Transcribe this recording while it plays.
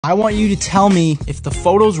I want you to tell me if the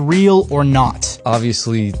photo's real or not.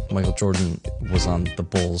 Obviously, Michael Jordan was on the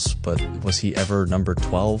Bulls, but was he ever number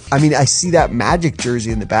 12? I mean, I see that Magic jersey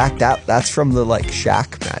in the back. That's from the, like,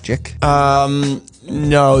 Shaq Magic.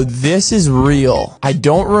 No, this is real. I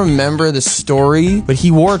don't remember the story, but he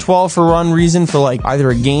wore 12 for one reason for, like, either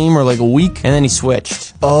a game or, like, a week, and then he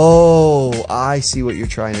switched. Oh, I see what you're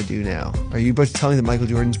trying to do now. Are you about to tell me that Michael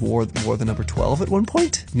Jordan's wore the number 12 at one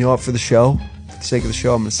point? You know what, for the show, for the sake of the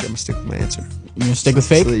show, I'm gonna stick with my answer. You gonna stick with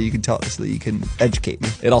fake? So that you can so that you can educate me.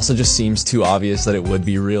 It also just seems too obvious that it would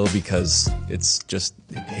be real because it's just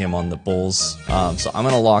him on the Bulls. So I'm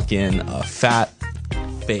gonna lock in a fat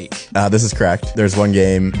fake. This is correct. There's one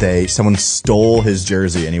game someone stole his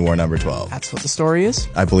jersey and he wore number 12. That's what the story is?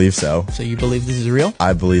 I believe so. So you believe this is real?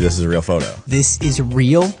 I believe this is a real photo. This is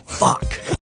real? Fuck.